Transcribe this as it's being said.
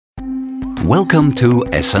Welcome to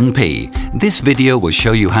S&P. This video will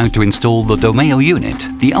show you how to install the DOMEO unit,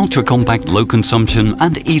 the ultra-compact, low-consumption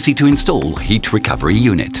and easy-to-install heat recovery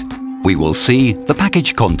unit. We will see the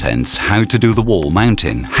package contents, how to do the wall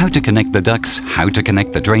mounting, how to connect the ducts, how to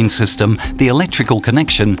connect the drain system, the electrical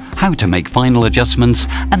connection, how to make final adjustments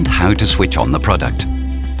and how to switch on the product.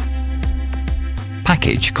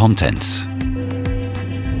 Package contents.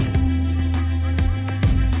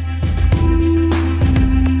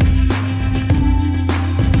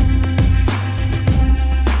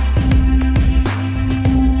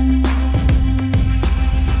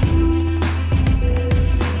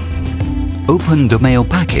 Open DOMEO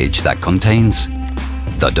package that contains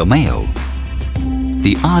the DOMEO,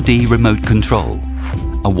 the RD remote control,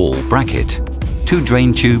 a wall bracket, 2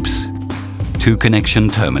 drain tubes, 2 connection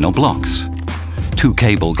terminal blocks, 2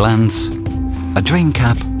 cable glands, a drain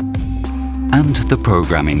cap, and the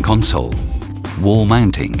programming console. Wall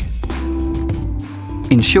mounting.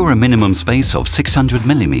 Ensure a minimum space of 600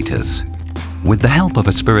 mm. With the help of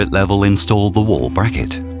a spirit level, install the wall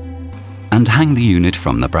bracket and hang the unit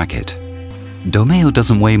from the bracket. DOMEO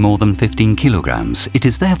doesn't weigh more than 15 kilograms, it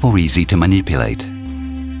is therefore easy to manipulate.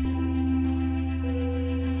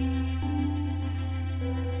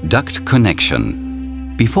 Duct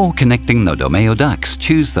connection. Before connecting the DOMEO ducts,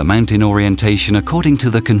 choose the mounting orientation according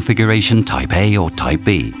to the configuration Type A or Type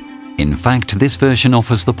B. In fact, this version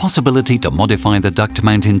offers the possibility to modify the duct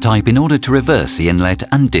mounting type in order to reverse the inlet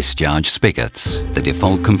and discharge spigots. The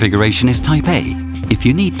default configuration is Type A. If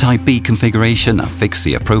you need Type B configuration, affix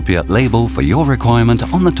the appropriate label for your requirement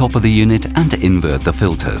on the top of the unit and invert the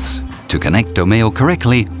filters. To connect DOMEO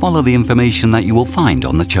correctly, follow the information that you will find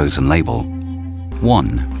on the chosen label.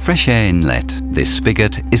 1. Fresh air inlet. This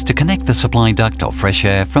spigot is to connect the supply duct of fresh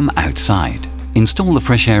air from outside. Install the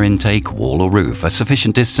fresh air intake, wall or roof, a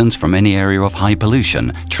sufficient distance from any area of high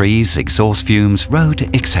pollution, trees, exhaust fumes, road,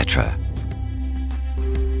 etc.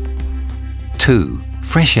 2.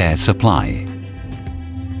 Fresh air supply.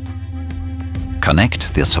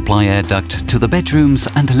 Connect the supply air duct to the bedrooms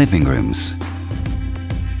and living rooms.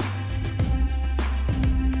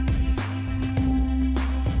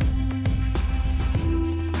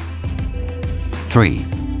 3.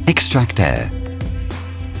 Extract air.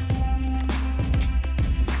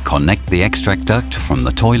 Connect the extract duct from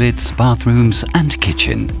the toilets, bathrooms and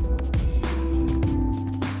kitchen.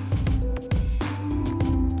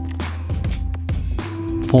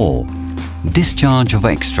 4. Discharge of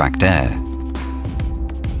extract air.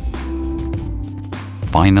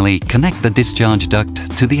 Finally, connect the discharge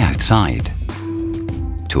duct to the outside.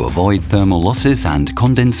 To avoid thermal losses and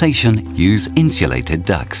condensation, use insulated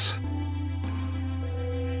ducts.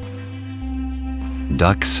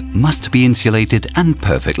 Ducts must be insulated and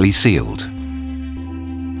perfectly sealed.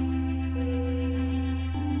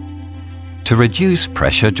 To reduce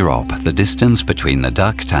pressure drop, the distance between the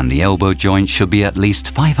duct and the elbow joint should be at least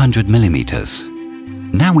 500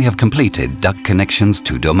 mm. Now we have completed duct connections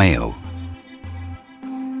to DOMEO.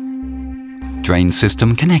 Drain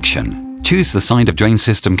system connection. Choose the side of drain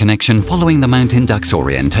system connection following the mounting duct's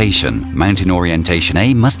orientation. Mounting orientation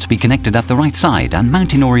A must be connected at the right side and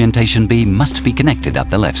mounting orientation B must be connected at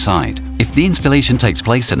the left side. If the installation takes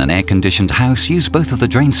place in an air-conditioned house, use both of the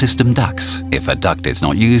drain system ducts. If a duct is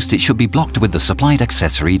not used, it should be blocked with the supplied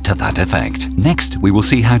accessory to that effect. Next, we will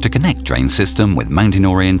see how to connect drain system with mounting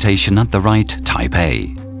orientation at the right, Type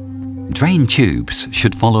A. Drain tubes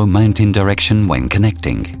should follow mounting direction when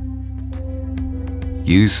connecting.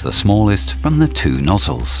 Use the smallest from the 2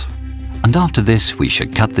 nozzles. And after this, we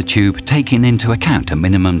should cut the tube, taking into account a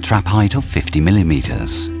minimum trap height of 50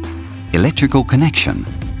 mm. Electrical connection.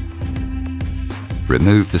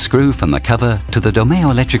 Remove the screw from the cover to the DOMEO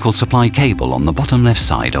electrical supply cable on the bottom left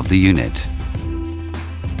side of the unit.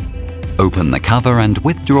 Open the cover and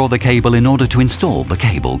withdraw the cable in order to install the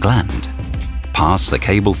cable gland. Pass the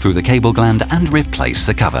cable through the cable gland and replace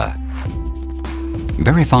the cover.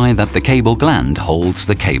 Verify that the cable gland holds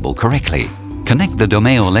the cable correctly. Connect the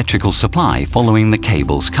DOMEO electrical supply following the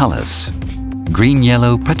cable's colors. Green,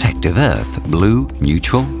 yellow, protective earth, blue,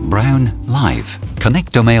 neutral, brown, live.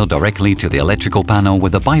 Connect DOMEO directly to the electrical panel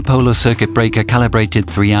with a bipolar circuit breaker calibrated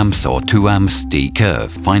 3 amps or 2 amps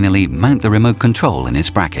D-curve. Finally, mount the remote control in its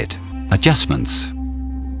bracket. Adjustments.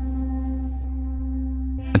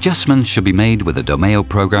 Adjustments should be made with the DOMEO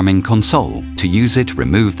programming console. To use it,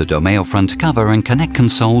 remove the DOMEO front cover and connect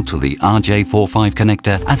console to the RJ45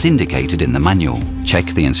 connector as indicated in the manual. Check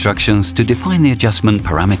the instructions to define the adjustment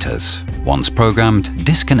parameters. Once programmed,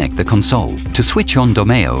 disconnect the console. To switch on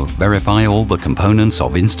DOMEO, verify all the components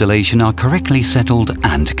of installation are correctly settled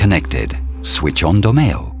and connected. Switch on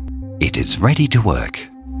DOMEO. It is ready to work.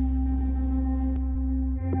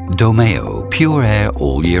 DOMEO Pure Air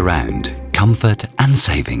all year round. Comfort and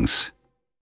savings.